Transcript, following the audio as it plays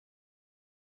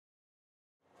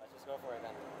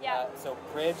So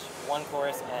bridge, one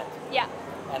chorus, end. Yeah.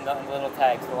 And the little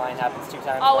tags, the line happens 2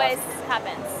 times. Always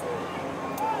happens.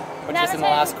 But just in the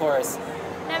last chorus.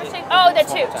 Never shake. Oh, the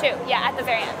two. Yeah, at the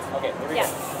very end. Okay, here we go.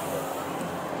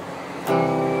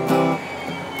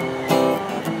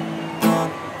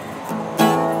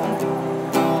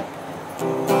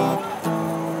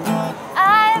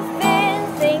 I've been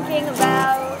thinking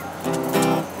about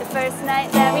the first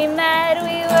night that we met.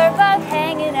 We were both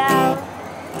hanging out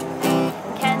in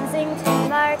Kensington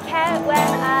Market when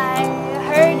I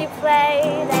heard you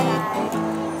play. Then I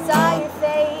saw your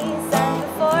face, and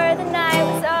before the night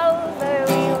was over,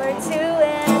 we were 2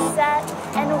 in a set,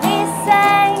 and we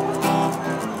sang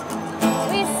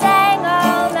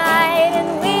all night, and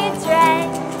we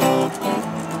drank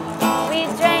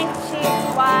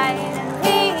cheap wine, and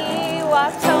we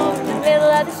walked home in the middle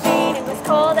of the street. It was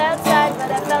cold outside,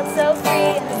 but I felt so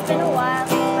free, and it's been a while,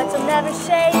 but you'll never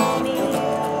shake me,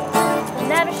 you'll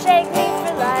never shake me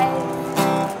for life.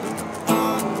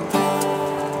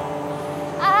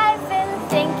 I've been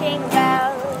thinking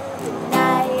about the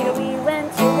night we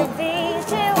went to the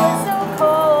beach. It was so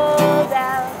cold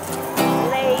out,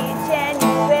 late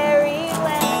January,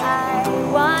 when I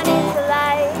wanted to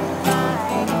light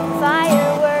my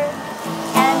firework.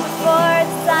 And before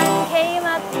the sun came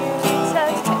up, you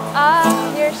took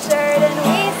off your shirt, and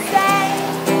we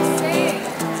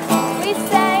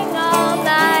sang all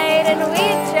night, and we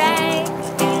drank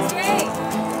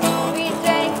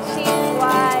cheap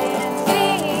wine, and we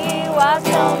walked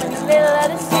home in the middle of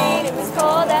the street. It was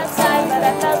cold outside, but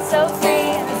I felt so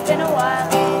free, and it's been a while,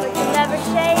 but you'll never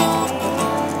shake me,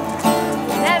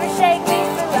 you'll never shake me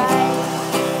for life.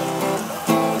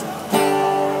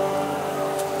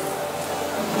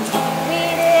 We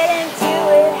didn't do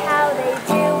it how they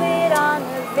do it on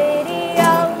the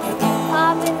videos,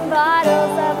 popping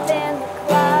bottles up in the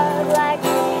club like the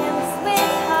pimps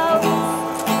with hoes.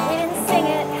 We didn't sing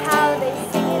it how they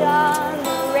sing it on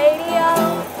the radio,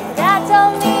 but that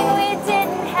don't mean we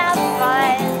didn't have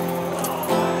fun.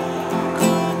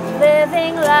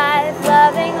 Living life,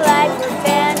 loving life, we're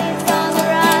bandits on the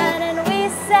run, and we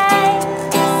sang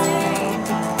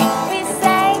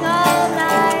all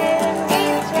night, and we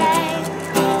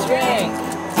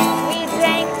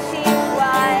drank cheap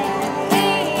wine, and we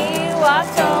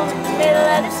walked home in the middle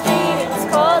of the street. It was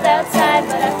cold outside,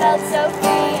 but I felt so